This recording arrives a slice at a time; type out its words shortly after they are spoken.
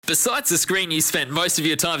Besides the screen you spent most of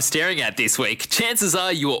your time staring at this week, chances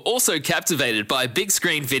are you are also captivated by a big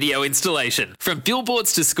screen video installation. From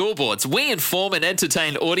billboards to scoreboards, we inform and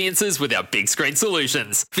entertain audiences with our big screen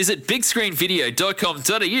solutions. Visit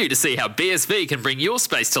bigscreenvideo.com.au to see how BSV can bring your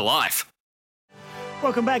space to life.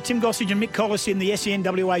 Welcome back. Tim Gossage and Mick Collis in the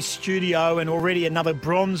SENWA studio, and already another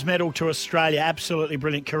bronze medal to Australia. Absolutely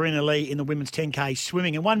brilliant. Karina Lee in the women's 10K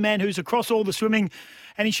swimming. And one man who's across all the swimming,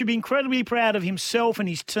 and he should be incredibly proud of himself and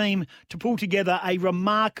his team to pull together a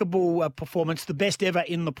remarkable performance, the best ever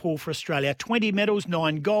in the pool for Australia. 20 medals,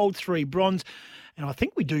 9 gold, 3 bronze. And I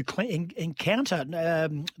think we do encounter,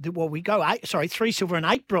 3 silver and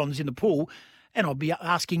 8 bronze in the pool. And I'll be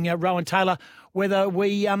asking Rowan Taylor whether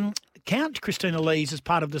we count Christina Lees as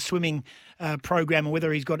part of the swimming program and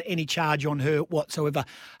whether he's got any charge on her whatsoever.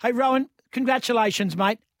 Hey, Rowan, congratulations,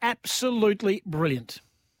 mate. Absolutely brilliant.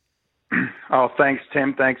 Oh, thanks,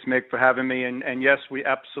 Tim. Thanks, Mick, for having me. And yes, we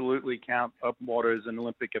absolutely count open water as an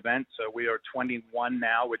Olympic event. So we are 21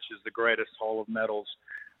 now, which is the greatest haul of medals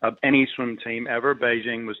of any swim team ever.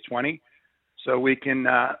 Beijing was 20. So we can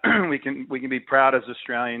be proud as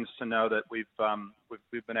Australians to know that we've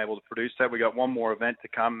been able to produce that. We got one more event to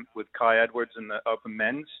come with Kai Edwards in the open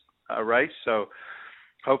men's race. So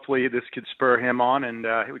hopefully this could spur him on and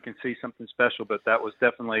we can see something special. But that was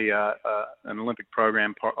definitely an Olympic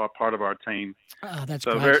program part of our team. Oh, that's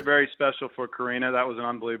so great. very, very special for Karina. That was an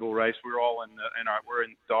unbelievable race. We were all we're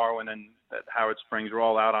in Darwin and at Howard Springs. We're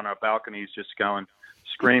all out on our balconies just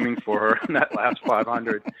screaming for her in that last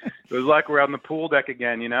 500. It was like we're on the pool deck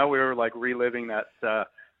again, We were like reliving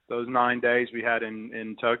those 9 days we had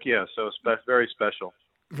in Tokyo. So it's very special.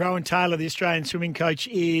 Rowan Taylor, the Australian swimming coach,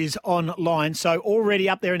 is online. So already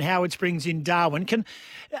up there in Howard Springs in Darwin.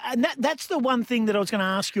 That's the one thing that I was going to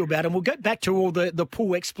ask you about, and we'll get back to all the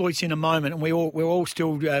pool exploits in a moment. And we're all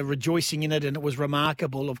still rejoicing in it, and it was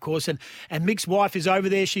remarkable, of course. And Mick's wife is over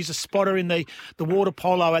there. She's a spotter in the water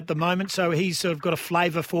polo at the moment, so he's sort of got a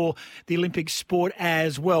flavour for the Olympic sport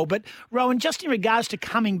as well. But Rowan, just in regards to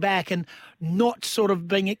coming back and not sort of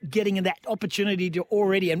getting that opportunity to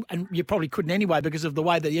already, and you probably couldn't anyway because of the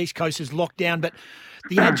way that the East Coast is locked down, but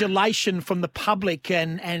the adulation from the public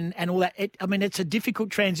and all that, it's a difficult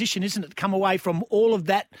transition, isn't it, to come away from all of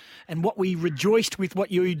that and what we rejoiced with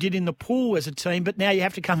what you did in the pool as a team, but now you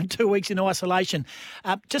have to come in 2 weeks in isolation.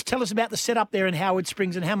 Just tell us about the setup there in Howard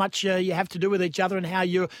Springs and how much you have to do with each other and how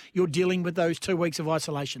you're dealing with those 2 weeks of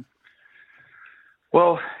isolation.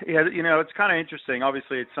 Well, yeah, it's kind of interesting.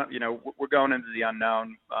 Obviously, it's we're going into the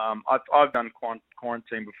unknown. I've done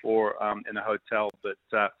quarantine before in a hotel, but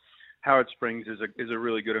Howard Springs is a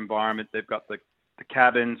really good environment. They've got the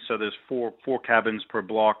cabins, so there's four cabins per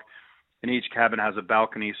block, and each cabin has a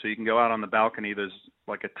balcony, so you can go out on the balcony. There's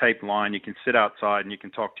like a tape line. You can sit outside and you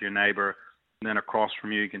can talk to your neighbor, and then across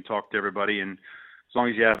from you can talk to everybody. And as long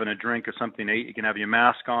as you're having a drink or something to eat, you can have your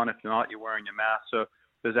mask on. If not, you're wearing your mask. So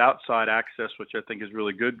there's outside access, which I think is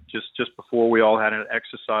really good. Just before we all had an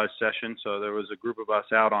exercise session, so there was a group of us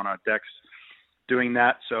out on our decks doing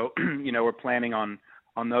that. So, we're planning on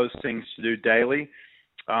those things to do daily.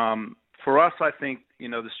 For us, I think,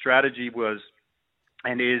 the strategy was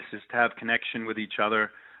and is to have connection with each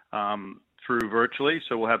other through virtually.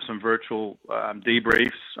 So we'll have some virtual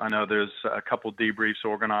debriefs. I know there's a couple debriefs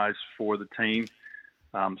organized for the team.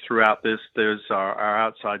 Throughout this, there's our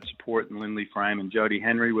outside support in Lindley Frame and Jody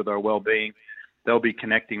Henry with our well-being. They'll be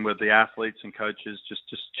connecting with the athletes and coaches, just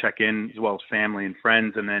check in, as well as family and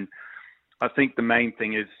friends. And then I think the main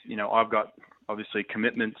thing is, I've got obviously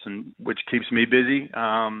commitments, and which keeps me busy.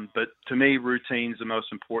 But to me, routine's the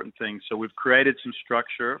most important thing. So we've created some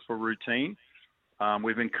structure for routine.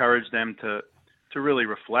 We've encouraged them to really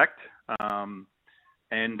reflect.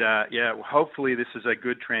 Hopefully this is a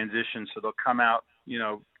good transition. So they'll come out,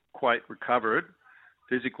 quite recovered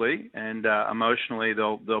physically and emotionally.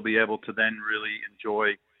 They'll be able to then really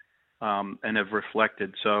enjoy and have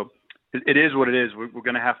reflected. So it is what it is. We're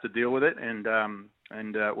going to have to deal with it, and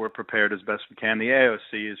we're prepared as best we can. The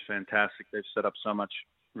AOC is fantastic. They've set up so much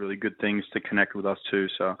really good things to connect with us too.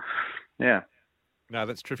 So, yeah. No,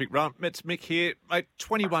 that's terrific. Right, Mick here, mate.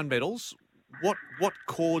 21 medals. What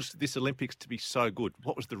caused this Olympics to be so good?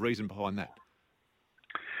 What was the reason behind that?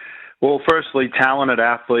 Well, firstly, talented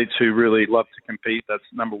athletes who really love to compete. That's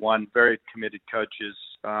number one. Very committed coaches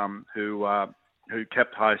who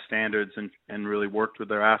kept high standards and really worked with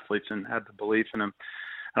their athletes and had the belief in them.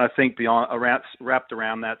 And I think wrapped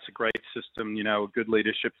around that's a great system. Good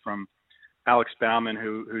leadership from Alex Bauman,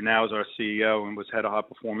 who now is our CEO and was head of high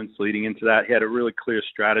performance leading into that. He had a really clear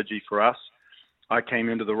strategy for us. I came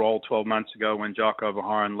into the role 12 months ago when Jocko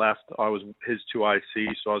Verhaeren left. I was his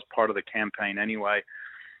 2IC, so I was part of the campaign anyway.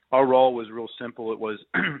 our role was real simple. It was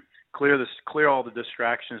clear all the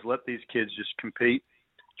distractions, let these kids just compete,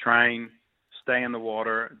 train, stay in the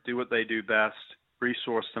water, do what they do best,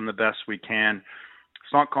 resource them the best we can.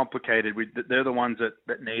 It's not complicated. They're the ones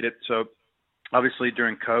that need it. So obviously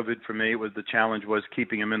during COVID, for me, the challenge was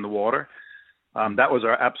keeping them in the water. That was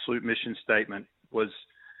our absolute mission statement, was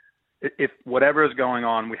if whatever is going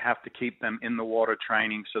on, we have to keep them in the water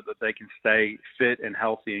training so that they can stay fit and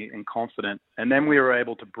healthy and confident. And then we were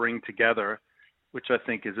able to bring together, which I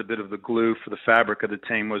think is a bit of the glue for the fabric of the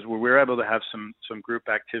team, was we were able to have some group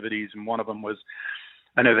activities, and one of them was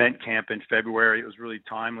an event camp in February. It was really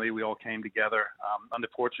timely. We all came together.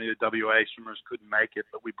 Unfortunately, the WA swimmers couldn't make it,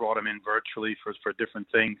 but we brought them in virtually for different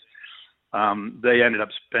things. They ended up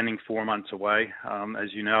spending 4 months away,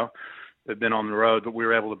 as you know. They've been on the road, but we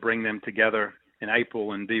were able to bring them together in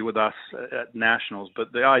April and be with us at Nationals.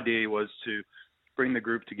 But the idea was to bring the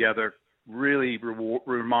group together, really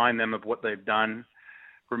remind them of what they've done,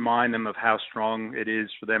 remind them of how strong it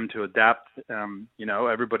is for them to adapt.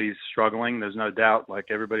 Everybody's struggling. There's no doubt,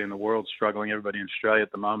 like everybody in the world's struggling, everybody in Australia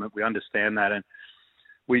at the moment. We understand that. And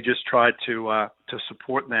we just tried to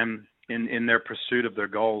support them in their pursuit of their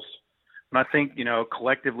goals. And I think,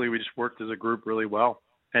 collectively we just worked as a group really well.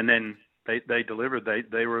 And then they delivered.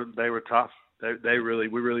 They were tough. We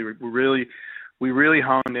really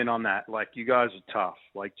honed in on that. Like, you guys are tough.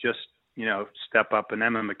 Like, just, step up. And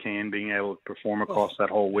Emma McKeon being able to perform across that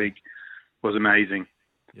whole week was amazing.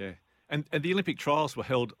 Yeah. And the Olympic trials were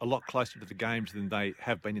held a lot closer to the games than they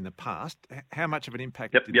have been in the past. How much of an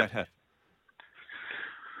impact did that have?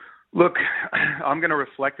 Look, I'm going to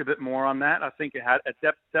reflect a bit more on that. I think it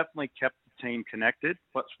definitely kept the team connected.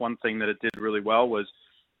 That's one thing that it did really well was,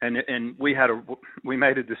 and we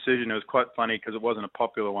made a decision. It was quite funny because it wasn't a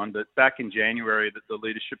popular one, but back in January, the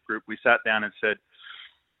leadership group, we sat down and said,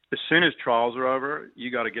 as soon as trials are over,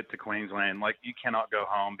 you got to get to Queensland. Like, you cannot go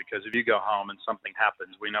home, because if you go home and something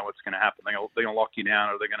happens, we know what's going to happen. They're going to lock you down,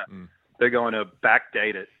 or they're going to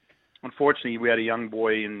backdate it. Unfortunately, we had a young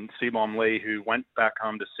boy in Seabom Lee who went back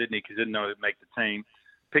home to Sydney because he didn't know he'd make the team,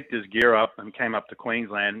 picked his gear up and came up to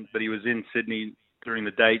Queensland, but he was in Sydney during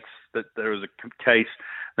the dates that there was a case.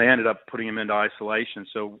 They ended up putting him into isolation,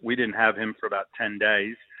 so we didn't have him for about 10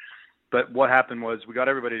 days. But what happened was we got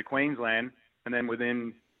everybody to Queensland, and then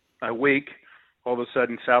within a week, all of a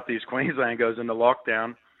sudden, Southeast Queensland goes into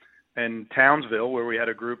lockdown, and Townsville, where we had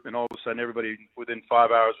a group, and all of a sudden everybody within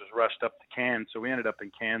 5 hours was rushed up to Cairns. So we ended up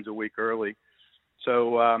in Cairns a week early.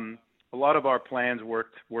 So a lot of our plans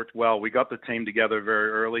worked well. We got the team together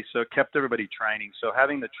very early, so it kept everybody training. So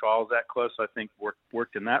having the trials that close, I think,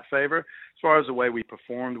 worked in that favor. As far as the way we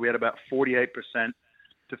performed, we had about 48%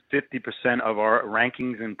 to 50% of our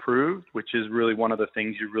rankings improved, which is really one of the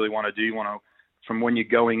things you really want to do. You want to, from when you're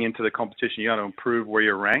going into the competition, you got to improve where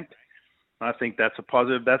you're ranked. And I think that's a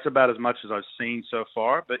positive. That's about as much as I've seen so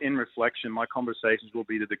far. But in reflection, my conversations will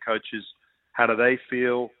be to the coaches. How do they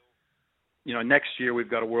feel? Next year we've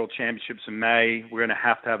got a World Championships in May. We're going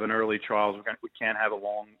to have an early trials. We can't have a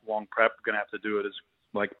long prep. We're going to have to do it as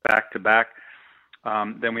like back to back.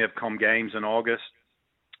 Then we have Com Games in August.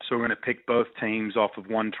 So we're going to pick both teams off of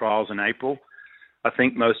one trials in April. I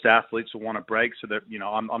think most athletes will want a break, so that,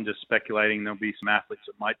 I'm just speculating there'll be some athletes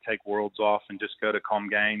that might take Worlds off and just go to Com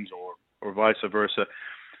Games or vice versa.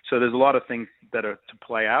 So there's a lot of things that are to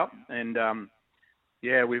play out. And,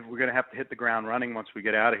 we're going to have to hit the ground running once we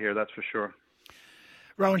get out of here, that's for sure.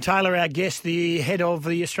 Rowan Taylor, our guest, the head of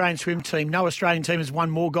the Australian swim team. No Australian team has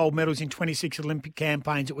won more gold medals in 26 Olympic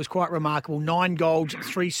campaigns. It was quite remarkable. 9 golds,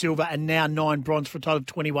 3 silver, and now 9 bronze for a total of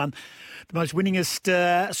 21. The most winningest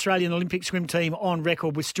Australian Olympic swim team on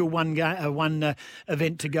record, with still one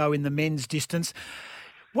event to go in the men's distance.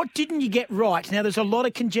 What didn't you get right? Now, there's a lot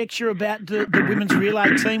of conjecture about the women's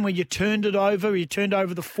relay team, where you turned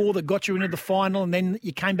over the 4 that got you into the final, and then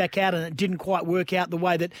you came back out and it didn't quite work out the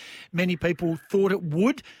way that many people thought it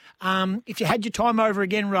would. If you had your time over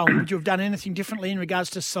again, Rowan, would you have done anything differently in regards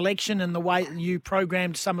to selection and the way you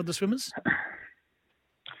programmed some of the swimmers?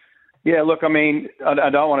 Yeah, look, I mean, I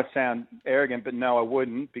don't want to sound arrogant, but no, I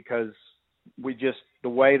wouldn't, because the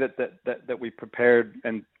way that we prepared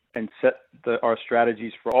and set our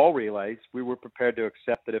strategies for all relays, we were prepared to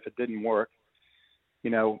accept that if it didn't work,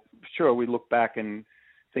 sure, we look back and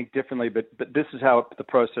think differently, but this is how the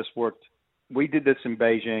process worked. We did this in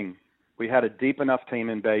Beijing. We had a deep enough team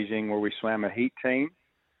in Beijing where we swam a heat team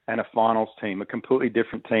and a finals team, a completely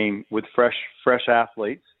different team with fresh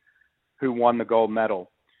athletes who won the gold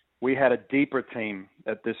medal. We had a deeper team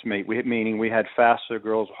at this meet, meaning we had faster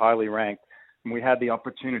girls, highly ranked, and we had the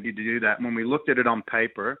opportunity to do that. When we looked at it on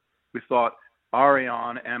paper, we thought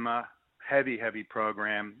Ariane, Emma, heavy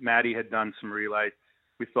program. Maddie had done some relays.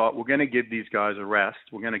 We thought we're going to give these guys a rest.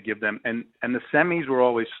 We're going to give them, and the semis were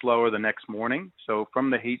always slower the next morning. So from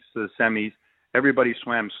the heats to the semis, everybody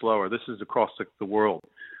swam slower. This is across the world.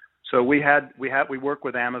 So we work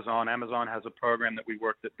with Amazon. Amazon has a program that we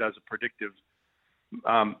work that does a predictive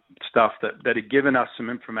stuff that had given us some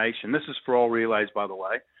information. This is for all relays, by the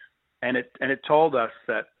way, and it told us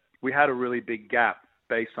that we had a really big gap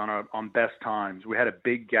based on best times. We had a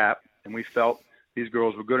big gap, and we felt these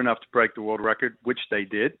girls were good enough to break the world record, which they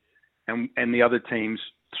did, and the other teams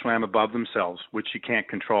swam above themselves, which you can't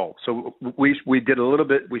control. So we did a little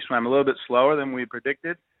bit. We swam a little bit slower than we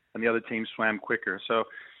predicted, and the other teams swam quicker. So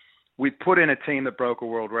we put in a team that broke a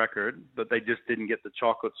world record, but they just didn't get the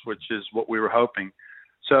chocolates, which is what we were hoping.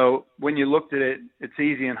 So when you looked at it, it's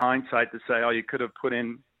easy in hindsight to say, oh, you could have put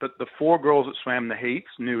in. But the 4 girls that swam the heats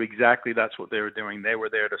knew exactly that's what they were doing. They were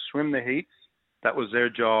there to swim the heats. That was their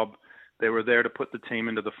job. They were there to put the team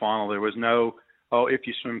into the final. There was no, oh, if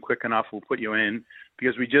you swim quick enough, we'll put you in,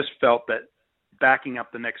 because we just felt that backing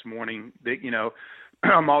up the next morning,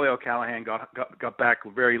 Molly O'Callaghan got back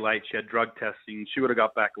very late. She had drug testing. She would have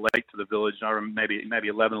got back late to the village, maybe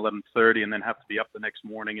 11:30, and then have to be up the next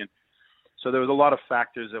morning. And so there was a lot of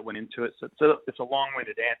factors that went into it. So it's a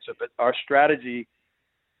long-winded answer, but our strategy,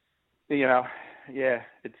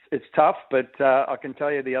 it's tough. But I can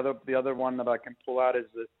tell you the other one that I can pull out is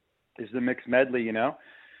the mixed medley.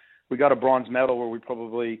 We got a bronze medal where we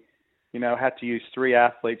probably had to use 3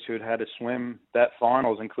 athletes who had to swim that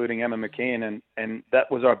finals, including Emma McKeon, and that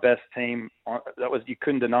was our best team. You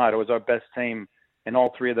couldn't deny it. It was our best team, and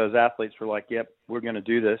all 3 of those athletes were like, "Yep, we're going to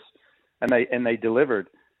do this," and they delivered.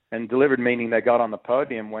 And delivered meaning they got on the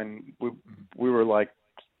podium when we were like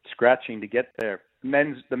scratching to get there. The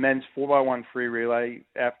men's 4x1 free relay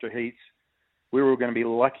after heats, we were going to be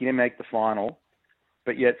lucky to make the final,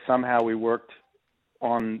 but yet somehow we worked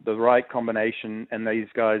on the right combination, and these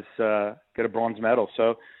guys get a bronze medal.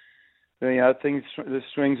 So, things, the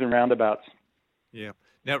swings and roundabouts. Yeah.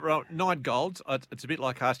 Now, 9 golds. It's a bit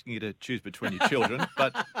like asking you to choose between your children,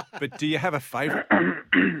 but do you have a favourite?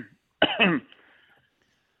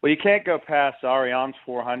 Well, you can't go past Ariane's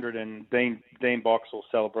 400 and Dane Boxall's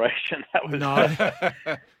celebration. That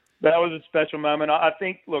was a special moment. I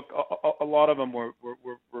think, look, a lot of them were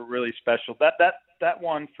really special. That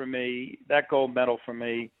one for me, that gold medal for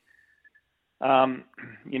me,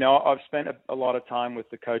 I've spent a lot of time with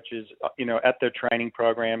the coaches, at their training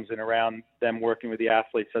programs and around them working with the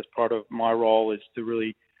athletes. As part of my role is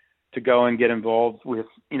to go and get involved with,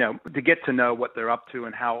 to get to know what they're up to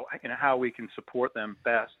and how we can support them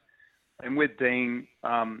best. And with Dean,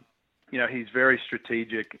 he's very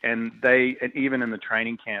strategic, and even in the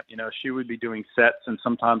training camp, she would be doing sets, and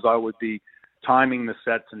sometimes I would be timing the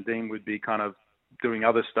sets, and Dean would be kind of doing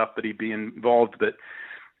other stuff, but he'd be involved. But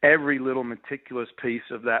every little meticulous piece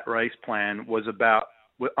of that race plan was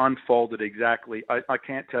unfolded exactly. I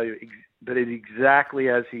can't tell you, but it's exactly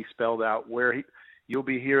as he spelled out, where you'll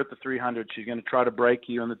be here at the 300. She's going to try to break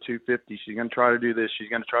you on the 250. She's going to try to do this. She's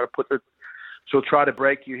going to try to she'll try to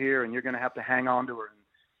break you here, and you're going to have to hang on to her.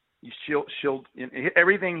 And she'll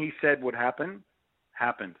everything he said would happen,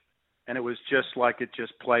 happened. And it was just like it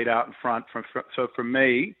just played out in front. So for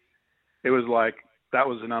me, it was like that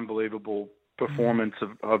was an unbelievable performance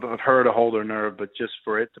of her to hold her nerve, but just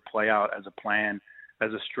for it to play out as a plan,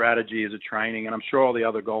 as a strategy, as a training. And I'm sure all the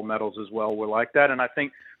other gold medals as well were like that. And I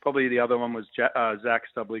think probably the other one was Zach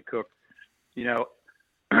Stubley-Cook.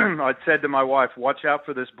 I'd said to my wife, watch out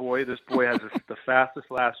for this boy. This boy has the fastest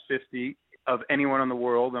last 50 of anyone in the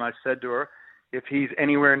world. And I said to her, if he's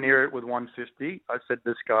anywhere near it with 150, I said,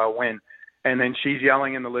 this guy will win. And then she's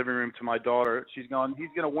yelling in the living room to my daughter. She's going, he's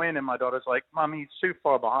going to win. And my daughter's like, Mom, he's too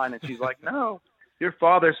far behind. And she's like, no, your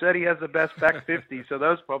father said he has the best back 50. So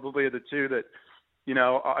those probably are the 2 that,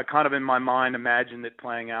 I kind of in my mind imagined it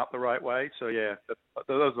playing out the right way. So, yeah,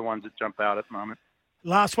 those are the ones that jump out at the moment.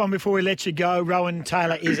 Last one before we let you go. Rowan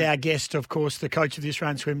Taylor is our guest, of course, the coach of the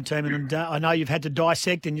Australian swim team. And I know you've had to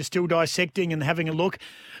dissect, and you're still dissecting and having a look.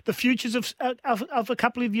 The futures of a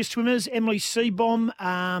couple of your swimmers, Emily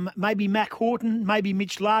Seebohm, maybe Mac Horton, maybe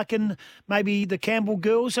Mitch Larkin, maybe the Campbell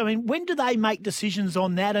girls. I mean, when do they make decisions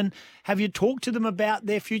on that? And have you talked to them about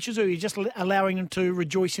their futures, or are you just allowing them to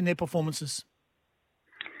rejoice in their performances?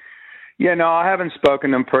 Yeah, no, I haven't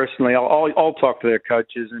spoken to them personally. I'll talk to their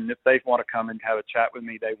coaches, and if they want to come and have a chat with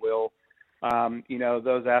me, they will.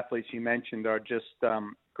 Those athletes you mentioned are just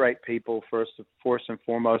great people, first and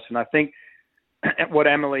foremost. And I think what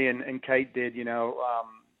Emily and Kate did, you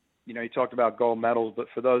talked about gold medals, but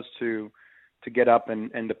for those 2, to get up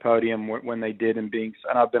and the podium when they did, and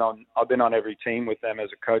I've been on every team with them as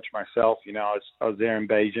a coach myself. You know, I was there in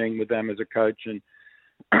Beijing with them as a coach, and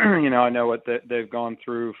you know, I know what they've gone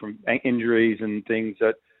through from injuries and things.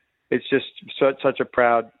 That it's just such a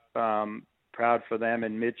proud for them.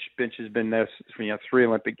 And Mitch has been there, 3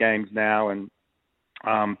 Olympic Games now, and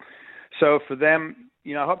so for them,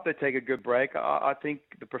 you know, I hope they take a good break. I think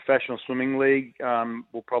the Professional Swimming League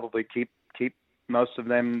will probably keep most of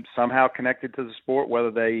them somehow connected to the sport,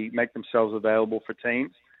 whether they make themselves available for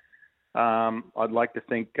teams. I'd like to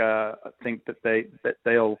think that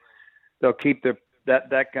they'll keep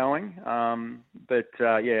that going. But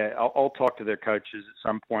I'll talk to their coaches at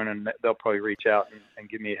some point, and they'll probably reach out and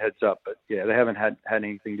give me a heads up. But yeah, they haven't had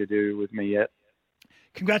anything to do with me yet.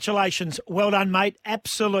 Congratulations. Well done, mate.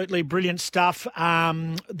 Absolutely brilliant stuff.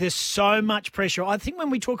 There's so much pressure. I think when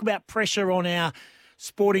we talk about pressure on our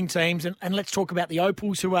sporting teams, and let's talk about the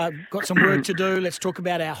Opals who are got some work to do. Let's talk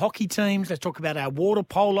about our hockey teams. Let's talk about our water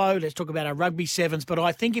polo. Let's talk about our rugby sevens. But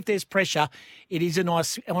I think if there's pressure, it is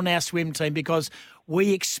on our swim team, because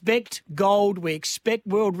we expect gold. We expect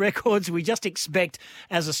world records. We just expect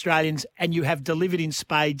as Australians, and you have delivered in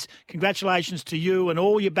spades. Congratulations to you and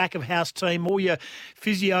all your back-of-house team, all your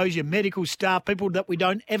physios, your medical staff, people that we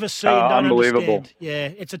don't ever see and don't unbelievable. understand. Yeah,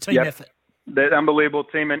 it's a team effort. That unbelievable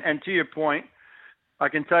team. And to your point, I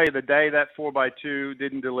can tell you the day that 4x2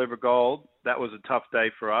 didn't deliver gold, that was a tough day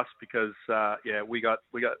for us, because I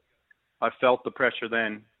felt the pressure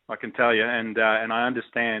then, I can tell you, and I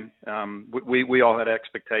understand. We all had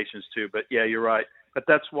expectations too, but yeah, you're right. But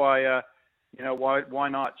that's why why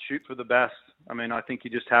not shoot for the best? I mean, I think you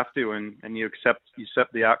just have to, and you accept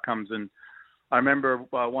the outcomes. And I remember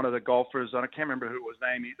one of the golfers, I can't remember who it was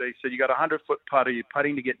named, they said, you got a 100-foot putt. Are you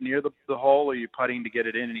putting to get near the hole, or are you putting to get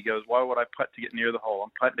it in? And he goes, why would I putt to get near the hole?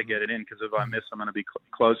 I'm putting to get it in, because if I miss, I'm going to be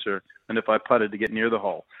closer than if I putted to get near the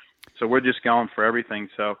hole. So we're just going for everything.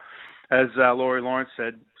 So as Laurie Lawrence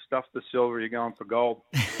said, stuff the silver, you're going for gold.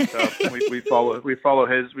 So we follow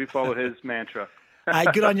his mantra. Hey,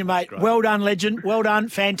 good on you, mate. Well done, legend. Well done.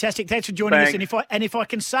 Fantastic. Thanks for joining us. And if I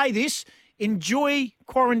can say this, enjoy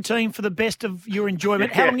quarantine for the best of your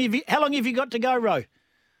enjoyment. How long have you got to go, Ro?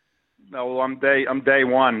 No, well, I'm day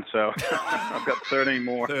one, so I've got 13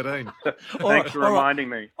 more. 13. Thanks for reminding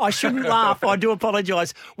me. I shouldn't laugh. I do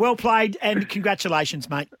apologise. Well played, and congratulations,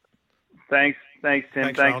 mate. Thanks,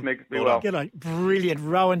 Tim. Thanks, Mick. Be well. Good on. Brilliant.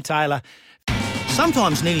 Rowan Taylor.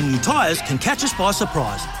 Sometimes needing new tyres can catch us by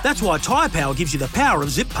surprise. That's why Tyre Power gives you the power of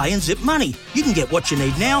Zip Pay and Zip Money. You can get what you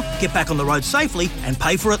need now, get back on the road safely, and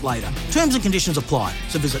pay for it later. Terms and conditions apply.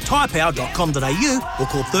 So visit tyrepower.com.au or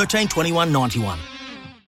call 13 21 91.